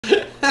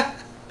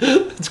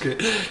just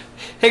kidding.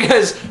 Hey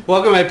guys,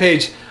 welcome to my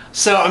page.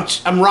 So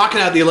I'm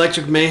rocking out the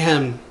Electric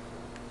Mayhem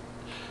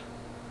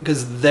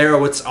because they're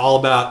what it's all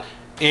about.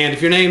 And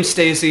if your name's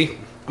Stacy,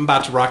 I'm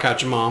about to rock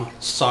out your mom.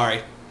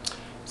 Sorry,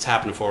 it's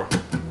happening for her.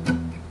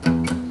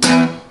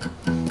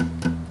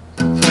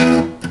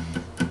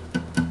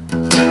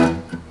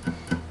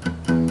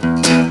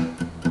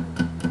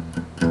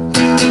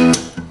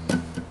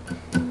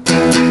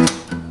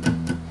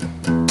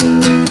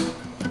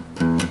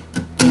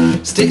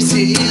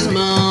 Stacy's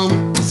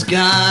mom has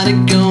got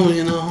it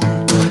going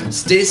on.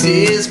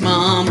 Stacy's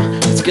mom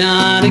has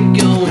got it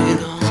going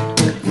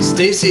on.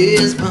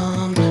 Stacy's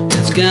mom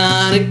has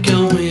got it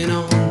going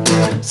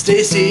on.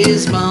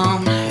 Stacy's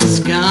mom has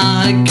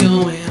got it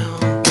going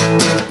on.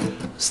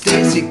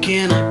 Stacy,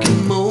 can I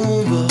come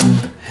over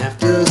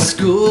after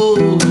school?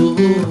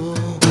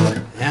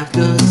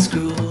 After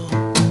school,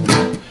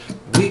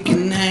 we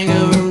can hang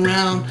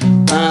around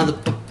by the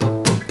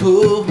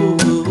pool.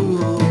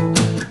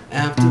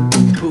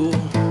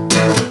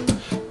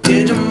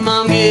 Did your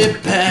mom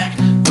get back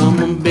from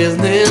a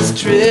business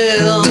trip?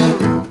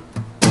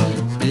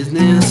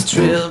 Business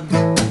trip.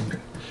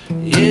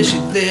 Is she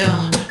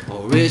there,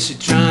 or is she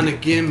trying to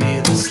give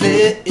me the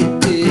slip?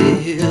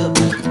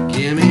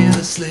 Give me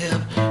the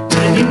slip.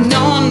 And you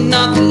know I'm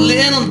not the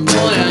little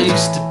boy I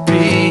used to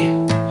be.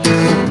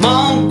 I'm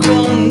all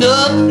grown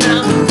up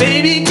now,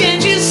 baby,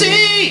 can't you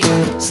see?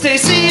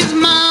 Stacy's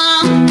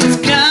mom has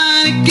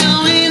got it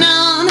going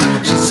on.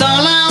 She's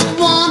all I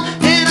want,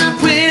 and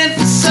I've waited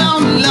for so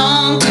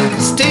long.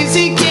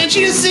 Stacy, can't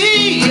you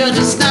see? You're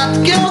just not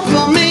the girl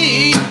for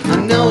me. I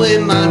know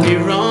it might be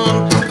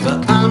wrong,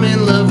 but I'm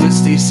in love with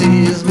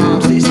Stacy's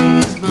mom.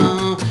 Stacy's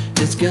mom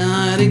has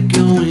got it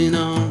going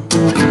on.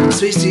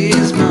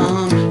 Stacy's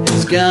mom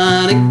has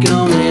got it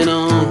going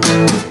on.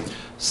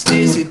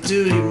 Stacy,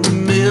 do you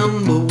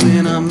remember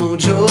when I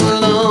mowed your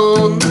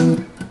lawn?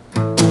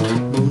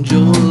 Mowed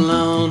your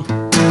lawn.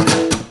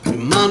 Your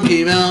mom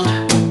came out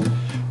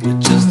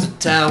with just a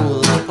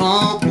towel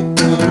on.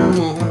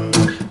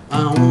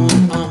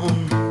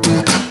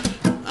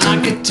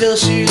 I could tell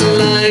she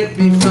liked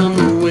me from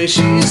the way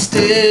she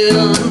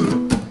stared.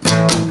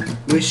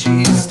 Way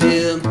she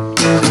stared.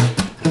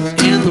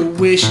 And the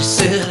way she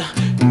said,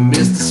 you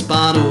missed the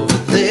spot over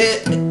there.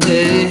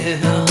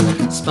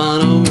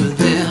 Spot over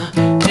there.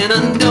 And I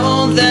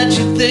know that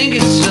you think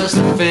it's just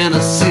a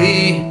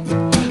fantasy,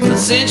 but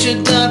since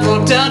your dad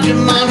walked out, your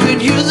mom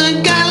could use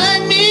a guy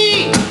like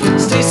me.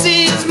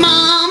 Stacy's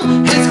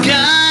mom has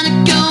got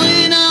it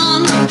going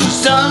on.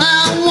 She's all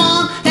I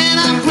want, and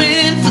I've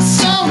waited for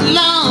so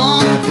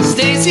long.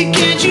 Stacy,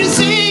 can't you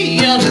see?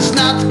 You're just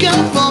not the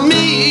girl for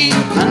me.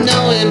 I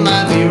know it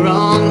might be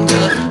wrong,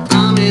 but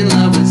I'm in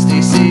love with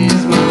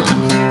Stacy's mom.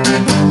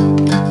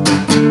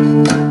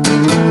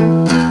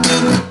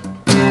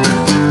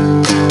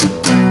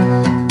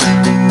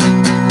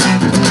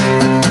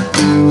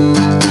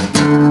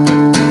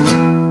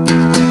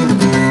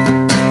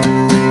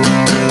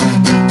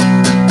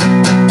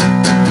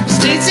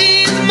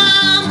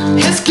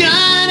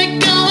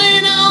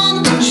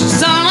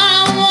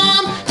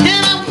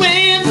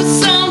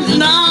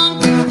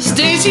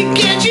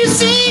 Can't you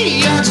see?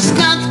 You're just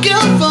not the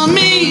girl for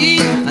me.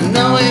 I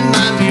know it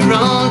might be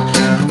wrong,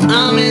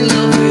 I'm in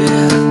love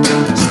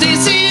with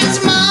Stacy's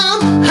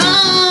mom.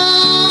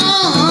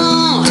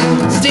 Oh,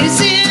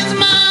 Stacy's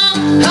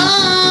mom.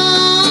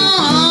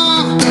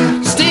 Oh,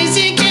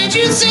 Stacy, can't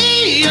you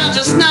see? You're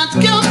just not the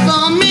girl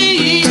for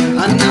me.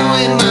 I know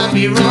it might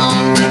be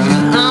wrong, but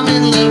I'm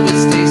in love with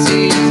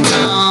Stacy's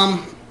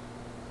mom.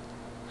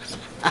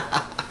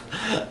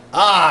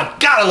 Ah,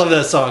 God, I love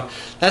that song.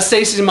 That's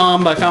Stacy's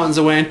Mom by Fountains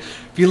of Wayne.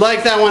 If you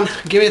like that one,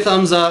 give me a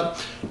thumbs up.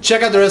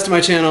 Check out the rest of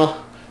my channel.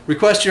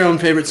 Request your own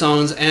favorite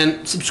songs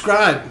and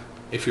subscribe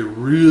if you're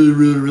really,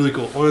 really, really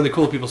cool. One of the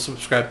cool people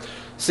subscribe.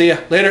 See ya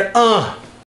later.